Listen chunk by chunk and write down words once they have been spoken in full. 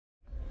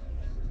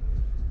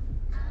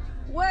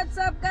What's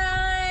up,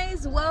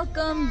 guys?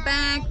 Welcome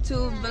back to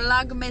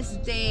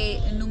Vlogmas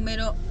Day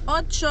numero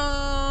 8.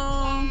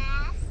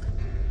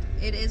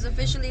 It is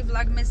officially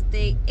Vlogmas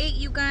Day 8,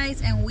 you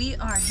guys, and we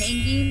are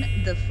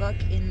hanging the fuck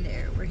in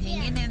there. We're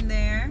hanging in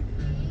there.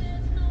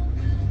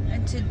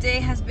 And today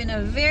has been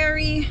a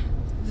very,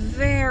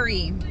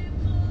 very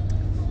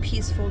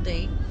peaceful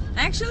day.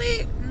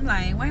 Actually, I'm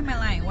lying. Why am I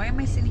lying? Why am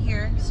I sitting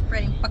here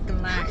spreading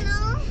fucking lies?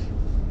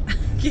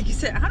 Kiki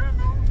said, I don't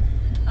know.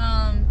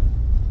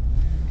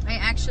 I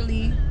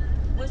actually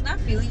was not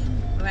feeling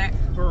that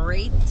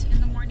great in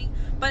the morning,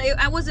 but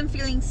I wasn't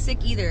feeling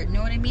sick either. You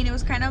know what I mean? It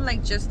was kind of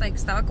like just like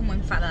estaba como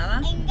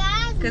enfadada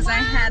because I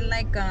had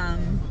like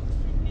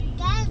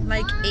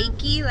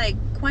achy, like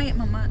quiet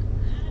mama,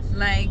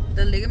 like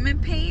the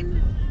ligament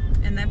pain,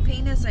 and that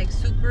pain is like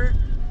super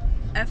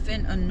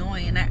effing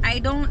annoying. I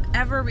don't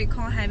ever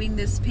recall having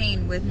this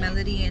pain with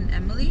Melody and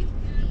Emily.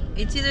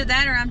 It's either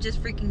that or I'm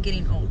just freaking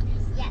getting old.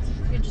 Yes,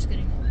 you're just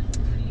getting old.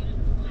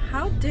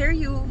 How dare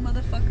you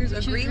motherfuckers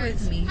agree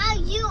with me? How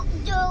you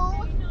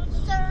do,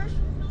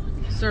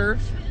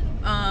 surf?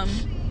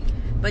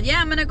 But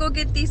yeah, I'm gonna go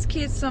get these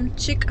kids some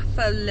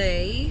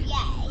Chick-fil-A. Yay.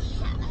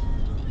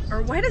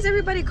 Or why does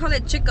everybody call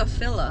it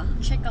Chick-fil-A?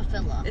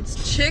 Chick-fil-A. It's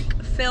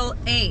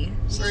Chick-fil-A.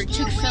 We're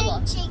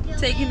Chick-fil-A.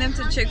 taking them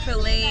to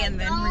Chick-fil-A, and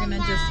then we're gonna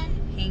just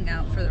hang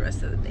out for the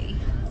rest of the day.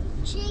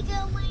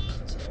 Chick-fil-A.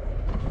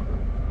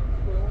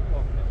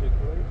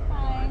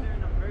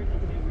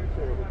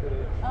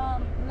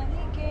 Let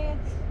me get,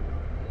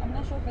 I'm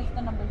not sure if it's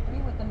the number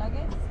 3 with the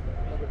nuggets.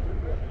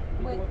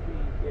 With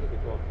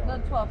the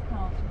 12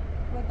 count.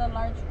 With a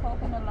large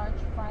Coke and a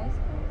large fries.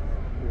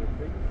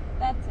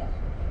 That's it.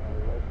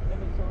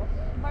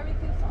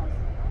 Barbecue sauce.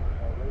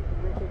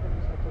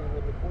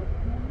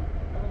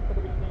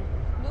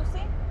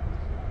 Lucy?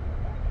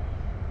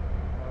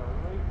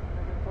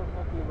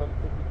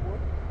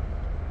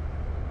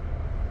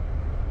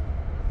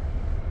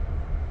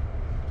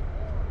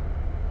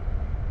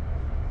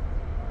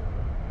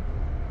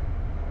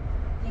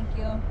 Thank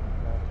you.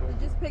 We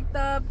just picked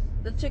up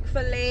the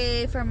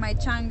Chick-fil-A for my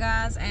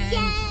changas, and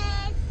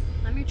Yes.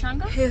 I'm your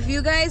changa? if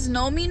you guys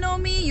know me,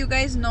 you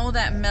guys know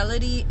that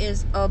Melody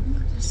is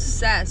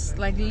obsessed,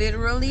 like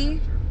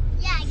literally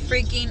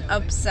freaking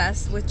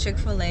obsessed with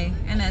Chick-fil-A.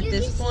 And at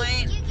this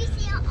point, you can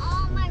see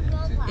all my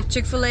Roblox. if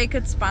Chick-fil-A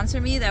could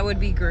sponsor me, that would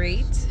be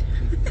great.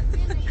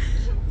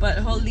 But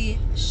holy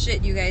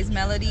shit, you guys,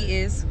 Melody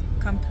is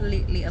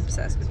completely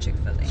obsessed with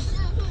Chick-fil-A.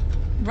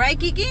 Right,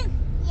 Kiki? Yeah,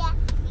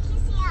 you can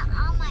see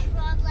all my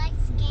Roblox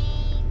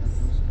games.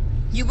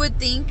 You would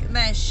think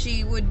that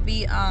she would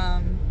be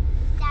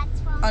That's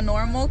from a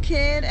normal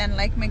kid and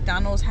like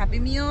McDonald's Happy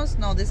Meals.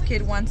 No, this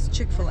kid wants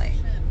Chick-fil-A.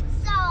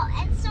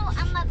 So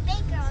I'm a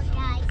big girl,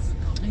 guys.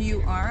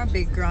 You are a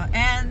big girl.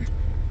 And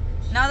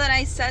now that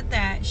I said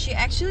that, she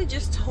actually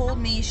just told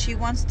me she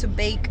wants to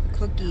bake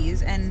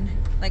cookies. And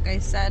like I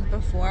said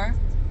before,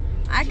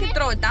 I could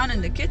throw it down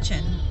in the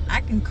kitchen.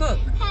 I can cook.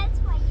 That's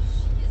why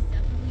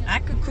I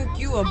could cook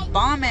you a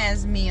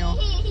bomb-ass meal.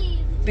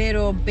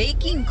 Pero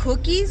baking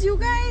cookies, you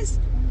guys,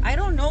 I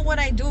don't know what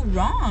I do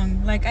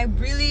wrong. Like, I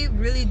really,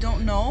 really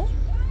don't know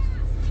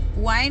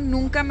why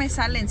nunca me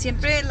salen.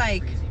 Siempre,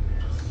 like,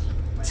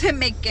 se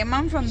me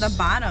queman from the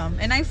bottom.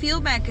 And I feel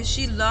bad because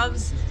she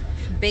loves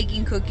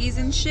baking cookies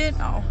and shit.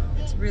 Oh,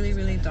 it's really,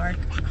 really dark.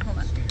 Hold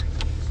on.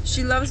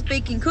 She loves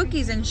baking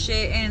cookies and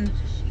shit. And,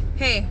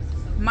 hey,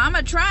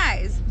 mama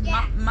tries.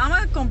 Yeah.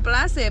 Mama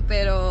complace,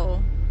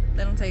 pero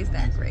they don't taste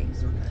that great.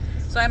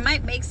 So I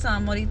might make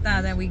some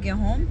ahorita that we get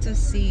home to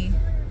see,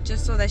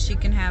 just so that she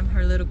can have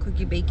her little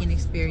cookie baking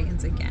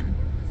experience again.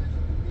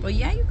 But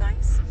yeah, you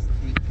guys.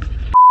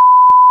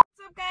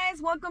 What's up,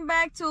 guys? Welcome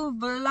back to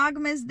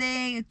Vlogmas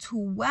Day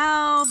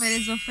 12.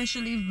 It is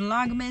officially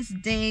Vlogmas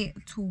Day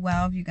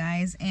 12, you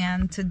guys.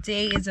 And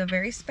today is a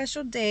very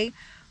special day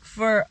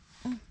for...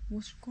 Oh,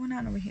 what's going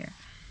on over here?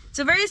 It's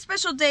a very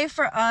special day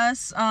for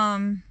us.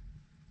 I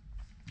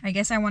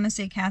guess I want to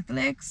say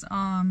Catholics.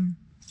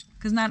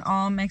 Because not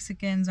all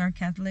Mexicans are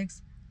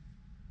Catholics.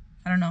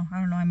 I don't know.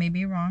 I may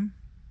be wrong.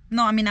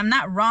 No, I mean, I'm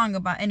not wrong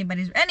about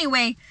anybody's.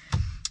 Anyway,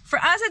 for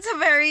us,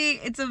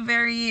 it's a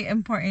very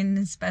important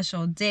and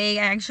special day.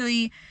 I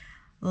actually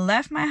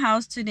left my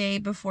house today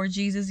before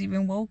Jesus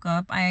even woke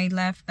up. I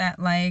left at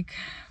like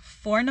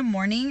 4 in the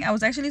morning. I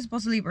was actually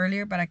supposed to leave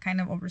earlier, but I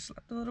kind of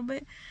overslept a little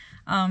bit.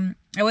 I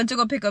went to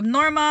go pick up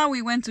Norma.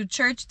 We went to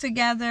church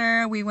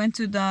together. We went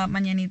to the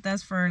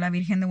Mañanitas for La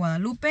Virgen de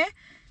Guadalupe.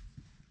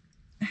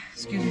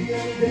 Excuse me.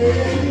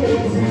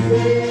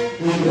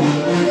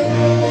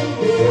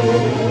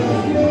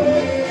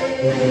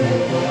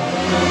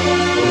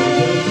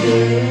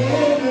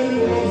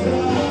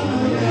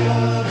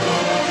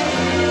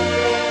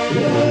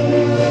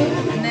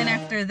 And then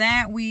after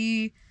that,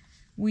 we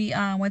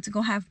went to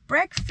go have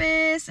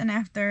breakfast. And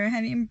after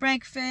having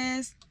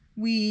breakfast,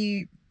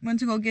 we went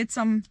to go get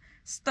some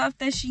stuff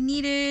that she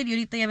needed. Y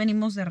ahorita ya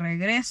venimos de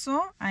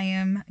regreso. I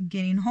am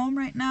getting home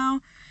right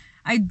now.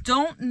 I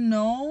don't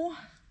know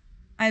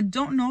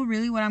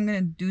really what I'm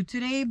gonna do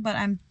today, but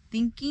I'm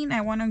thinking I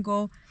want to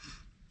go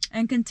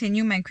and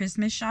continue my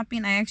Christmas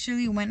shopping. I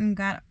actually went and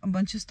got a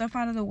bunch of stuff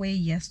out of the way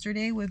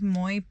yesterday with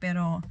Moy,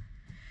 pero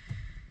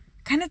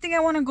kind of think I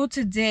want to go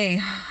today.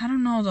 I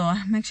don't know though.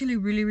 I'm actually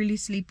really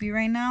sleepy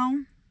right now.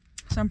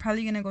 So I'm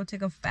probably going to go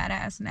take a fat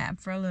ass nap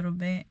for a little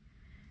bit.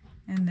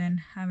 And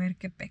then a ver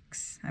qué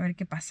pex. A ver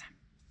qué pasa.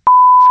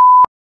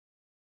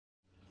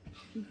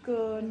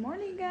 Good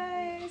morning,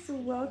 guys.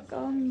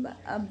 Welcome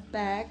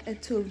back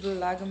to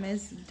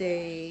Vlogmas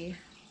Day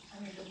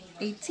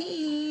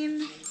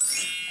 18.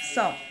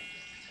 So,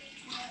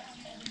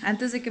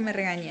 antes de que me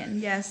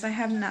regañen, yes, I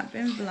have not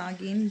been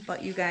vlogging,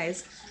 but you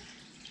guys,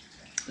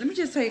 let me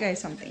just tell you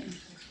guys something.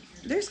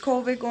 There's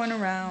COVID going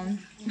around.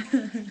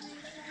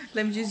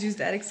 Let me just use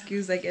that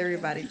excuse like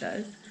everybody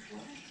does.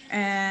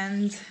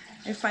 And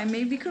if I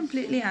may be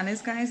completely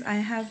honest, guys, I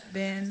have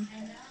been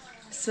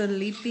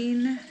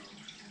sleeping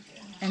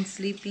and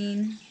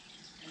sleeping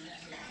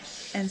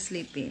and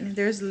sleeping.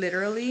 There's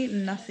literally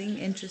nothing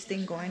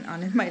interesting going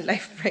on in my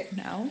life right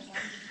now,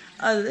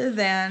 other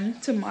than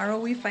tomorrow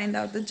we find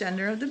out the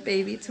gender of the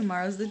baby.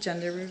 Tomorrow's the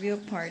gender reveal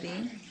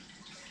party,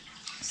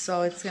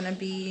 so it's gonna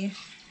be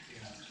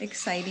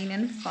exciting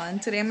and fun.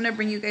 Today I'm gonna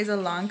bring you guys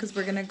along because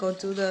we're gonna go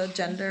do the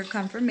gender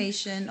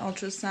confirmation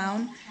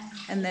ultrasound,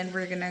 and then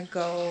we're gonna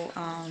go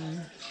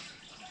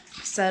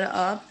set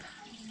up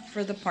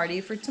for the party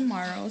for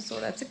tomorrow,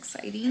 so that's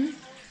exciting.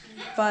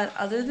 But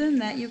other than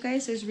that, you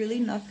guys, there's really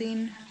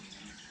nothing.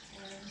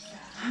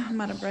 I'm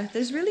out of breath.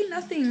 There's really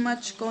nothing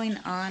much going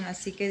on,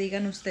 así que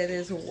digan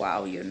ustedes,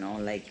 wow, you know,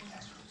 like,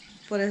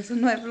 por eso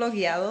no he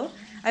vlogueado.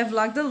 I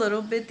vlogged a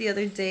little bit the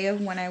other day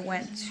of when I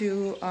went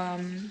to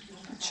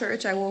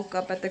church. I woke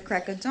up at the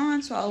crack of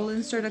dawn, so I'll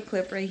insert a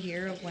clip right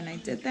here of when I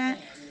did that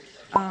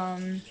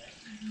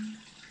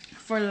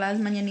for las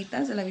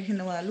mañanitas de la Virgen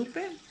de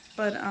Guadalupe.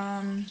 But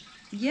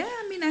yeah,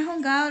 I mean, I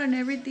hung out and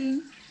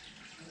everything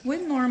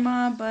with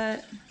Norma,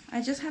 but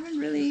I just haven't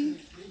really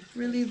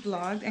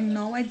vlogged. And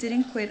no, I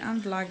didn't quit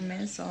on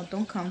Vlogmas, so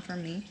don't come for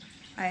me.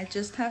 I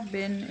just have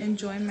been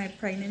enjoying my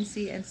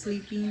pregnancy and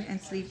sleeping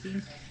and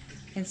sleeping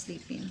and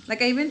sleeping.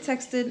 Like, I even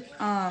texted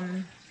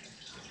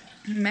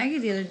Maggie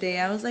the other day.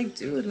 I was like,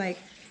 dude, like,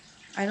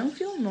 I don't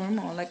feel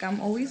normal. Like,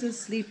 I'm always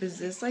asleep. Is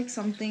this like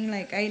something?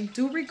 Like, I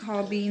do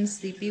recall being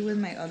sleepy with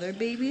my other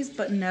babies,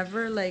 but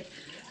never like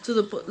to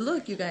the point.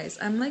 Look, you guys,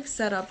 I'm like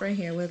set up right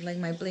here with like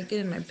my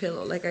blanket and my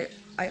pillow. Like,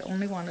 I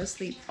only want to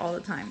sleep all the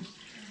time.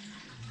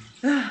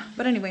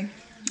 But anyway,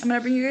 I'm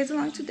gonna bring you guys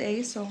along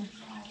today, so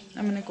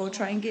I'm gonna go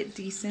try and get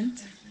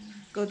decent,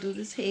 go do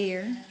this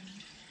hair,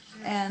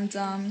 and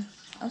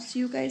I'll see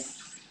you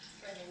guys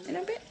in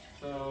a bit.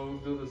 So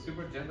do the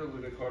super gentle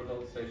with the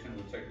cordal station.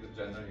 We'll check the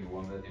gender. You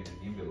want that in the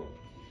envelope.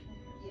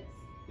 Yes.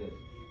 Yes.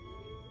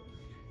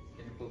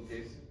 Can you put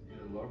this in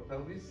the lower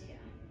pelvis? Yeah.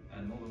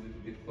 And move a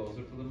little bit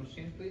closer to the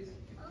machine, please.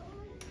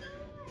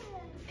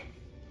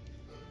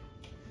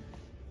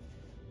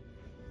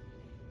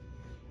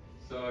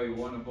 So you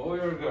want a boy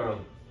or a girl?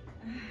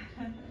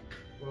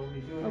 Well,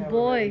 we do A have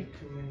boy.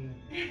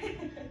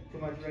 too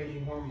much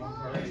raging hormones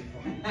already.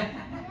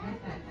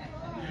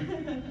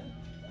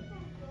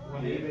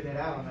 We'll even it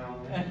out now.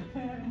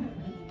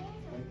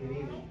 Make it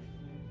even.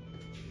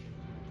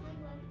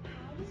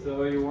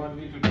 So you want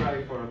me to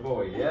try for a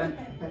boy, yeah?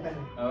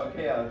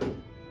 Okay,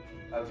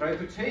 I'll try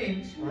to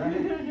change. Right?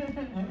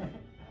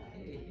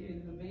 Hey,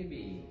 here's the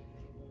baby.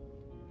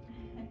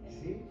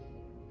 See?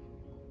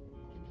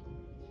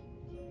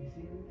 You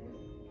see right there?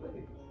 Look at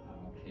it.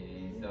 Okay,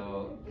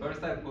 so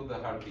first I put the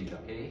heartbeat,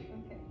 okay?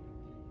 Okay.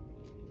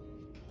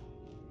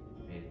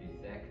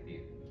 Baby's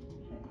active.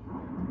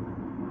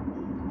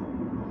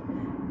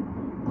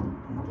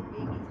 The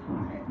baby's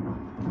heart.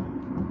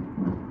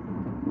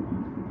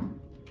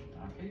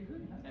 Okay,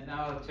 good. And now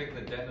I'll check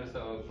the gender,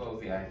 so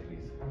close the eyes,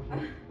 please.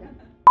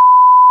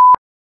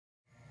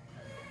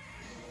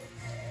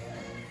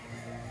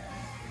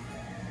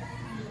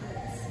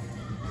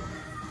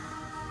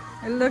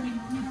 Look.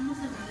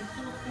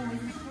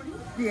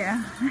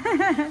 Yeah.